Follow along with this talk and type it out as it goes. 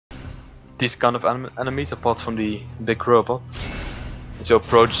these kind of enemies, apart from the big robots, is you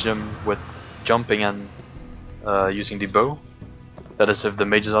approach them with jumping and using the bow. That is if the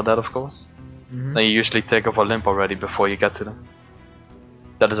mages are dead, of course. Then you usually take off a limb already before you get to them.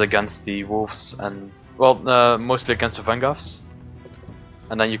 That is against the wolves and, well, mostly against the Vanguards.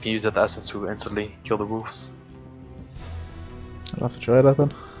 And then you can use that essence to instantly kill the wolves. I'll have to try that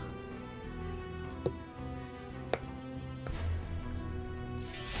then.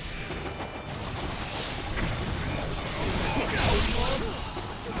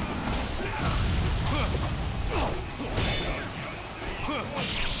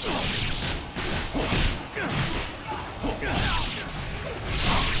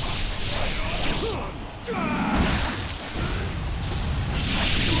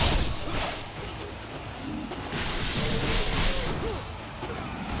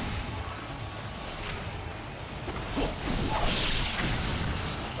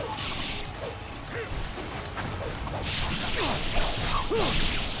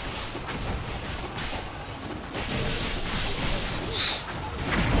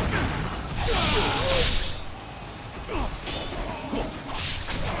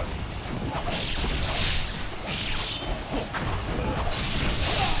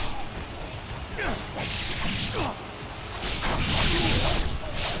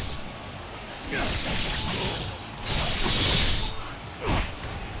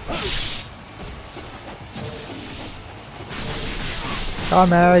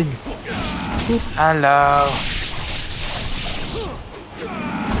 Coming! Hello!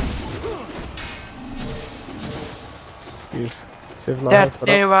 Jeez, saved a lot of health for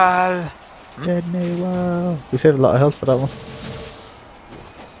that. Dead Naval! We saved a lot of health for that one.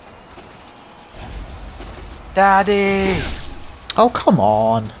 Daddy! Oh, come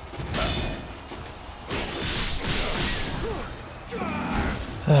on!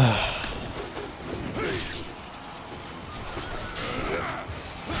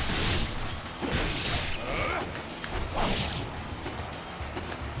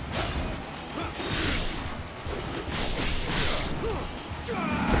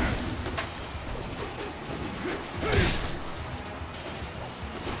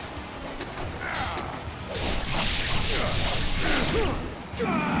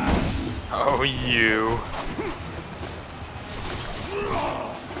 Oh, you.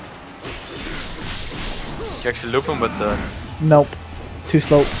 You actually loop him with the... Nope. Too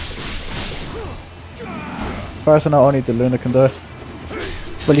slow. Far as I know, only the Luna can do it.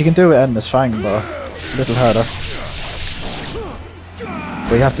 Well, you can do it in this Fang, but a little harder.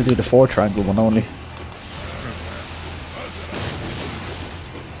 But you have to do the 4 triangle one only.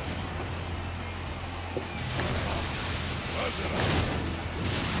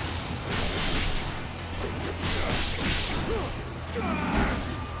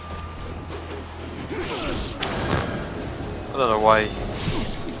 I don't know why it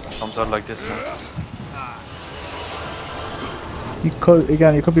comes out like this now. You could,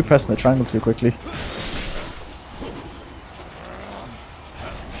 again, you could be pressing the triangle too quickly.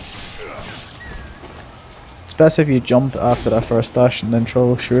 It's best if you jump after that first dash and then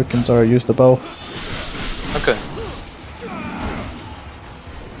throw shurikens or use the bow. Okay.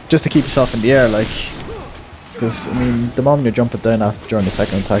 Just to keep yourself in the air, like. Because, I mean, the moment you're jumping down after during the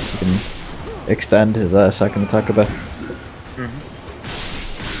second attack, you can extend his second attack a bit.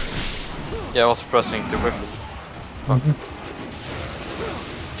 Yeah, I was pressing too quickly.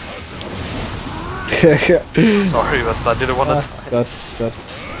 Sorry, but I didn't want to try. Good.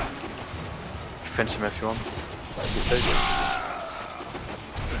 Finish him if you want. Just be safe.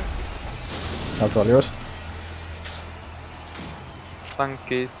 That's all yours.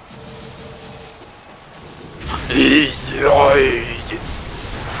 Thank you. Easy ride!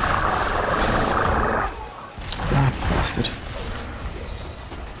 Ah, bastard.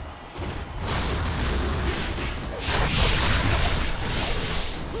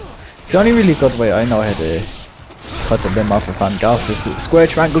 The only really good way I know how to cut the limb off of Van Golf is the square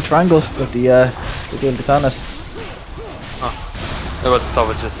triangle with the dual katanas. Oh. No, but start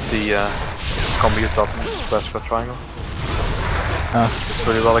with just the combo you taught me, square triangle. Ah. It's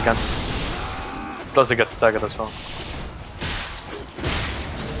really well against. Plus it gets staggered as well.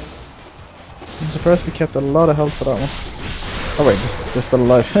 I'm surprised we kept a lot of health for that one. Oh wait, they're still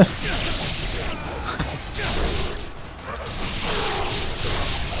alive.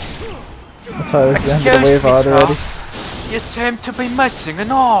 That's how it's the end of the wave out already. You seem to be missing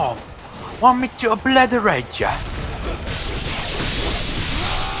an arm. Want me to obliterate you?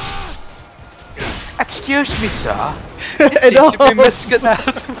 Excuse me, sir. You seem to be missing an arm.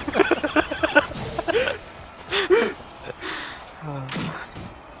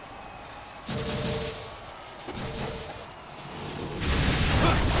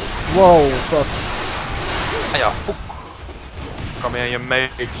 Whoa, fuck. Ah ja, fuck. Kom hier, je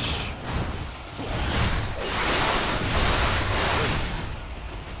mage.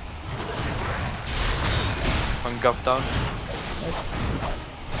 One guff down. Nice.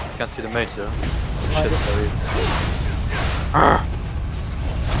 Can't see the mage though. I Shit, do. there he is.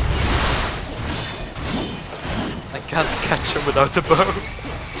 I can't catch him without the bow.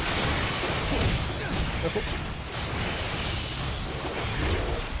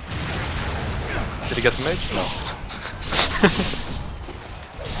 Did he get the mage? No.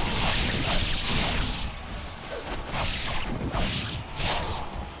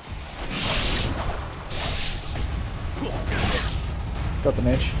 Got the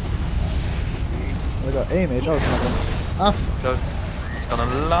mage. I got a mage. Oh, it's not one. Ah, fuck. So it's gonna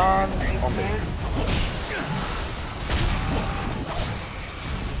land on me.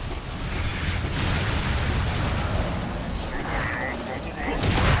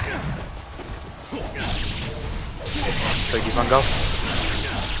 Take die van gas.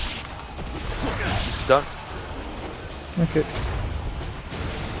 He's done. Okay.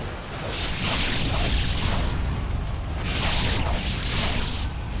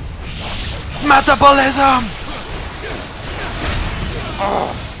 Metabolism!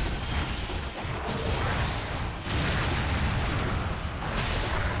 Oh.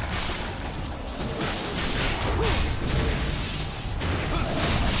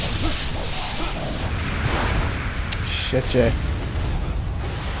 Shit, Jay.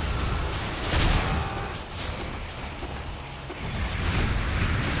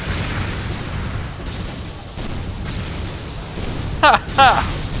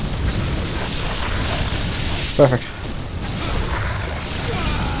 Perfect.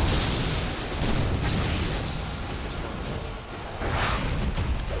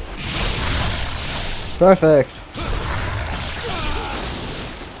 Perfect.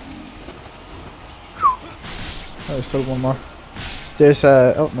 Oh, there's still one more. There's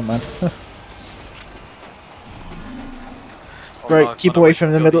oh no man. Right, keep away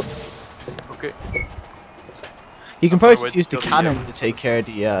from the middle. Okay. You can I'm probably gonna just wait use the till the cannon end. to take care of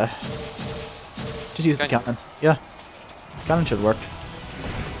the just use the Can you? cannon. Yeah. Cannon should work. I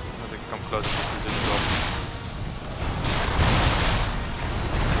think come close. This is just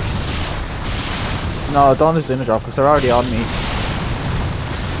wrong. No, Dawn is doing a drop because they're already on me.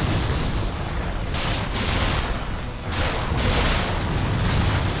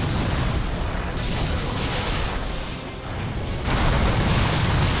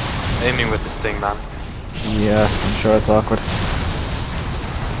 Aiming with this thing, man. Yeah, I'm sure it's awkward.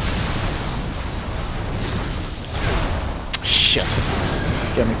 Shit.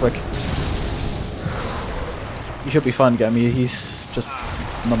 Get me quick. You should be fine, get me. He's just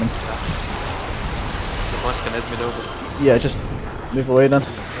numbing. The boss can hit me though, but Yeah, just move away then.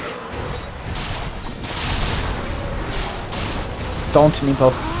 Don't Nepo.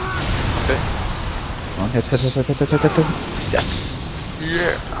 okay. Come on, hit. Yes!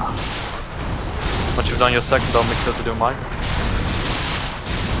 Yeah. Once you've done your second, I'll make sure to do mine.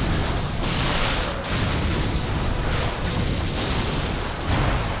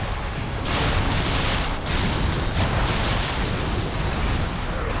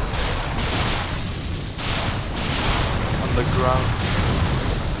 On the ground.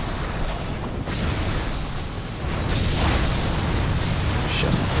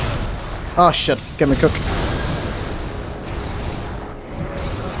 Shit. Oh shit, get me cook.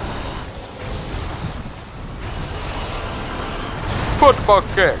 Football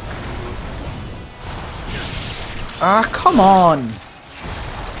kick! Ah, come on!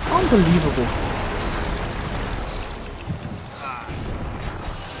 Unbelievable.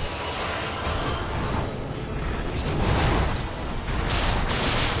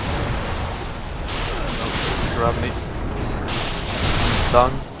 Grab me.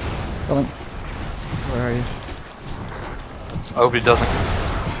 Down. Coming. Where are you? I hope he doesn't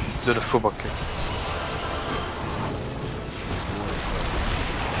do the football kick.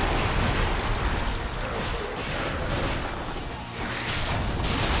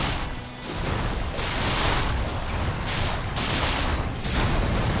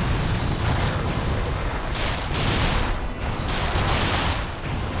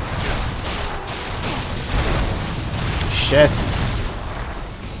 Shit.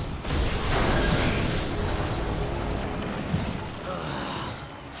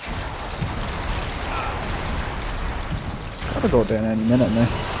 Gotta go down any minute now.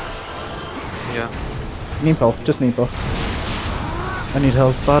 Yeah. Nepo, just Nepo. I need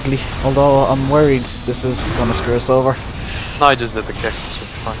help badly, although I'm worried this is gonna screw us over. No, I just did the kick, so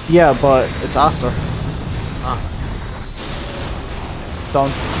it's fine. Yeah, but it's after. Ah.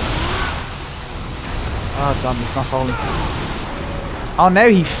 Don't. Oh damn, he's not falling. Oh, now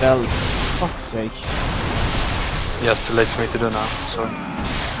he fell. Fuck's sake. Yeah, it's too late for me to do now, sorry.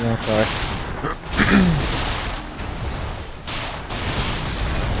 Yeah, it's alright.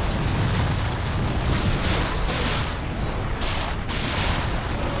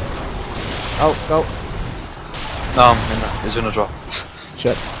 Oh, go. No, he's gonna drop.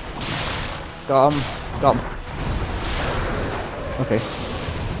 Shit. Got him. Got him. Okay.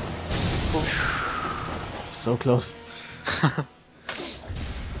 So close.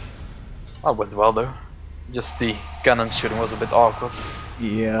 That went well though. Just the cannon shooting was a bit awkward.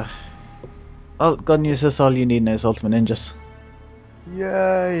 Yeah. Well, good news is all you need now is Ultimate Ninjas.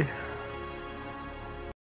 Yay!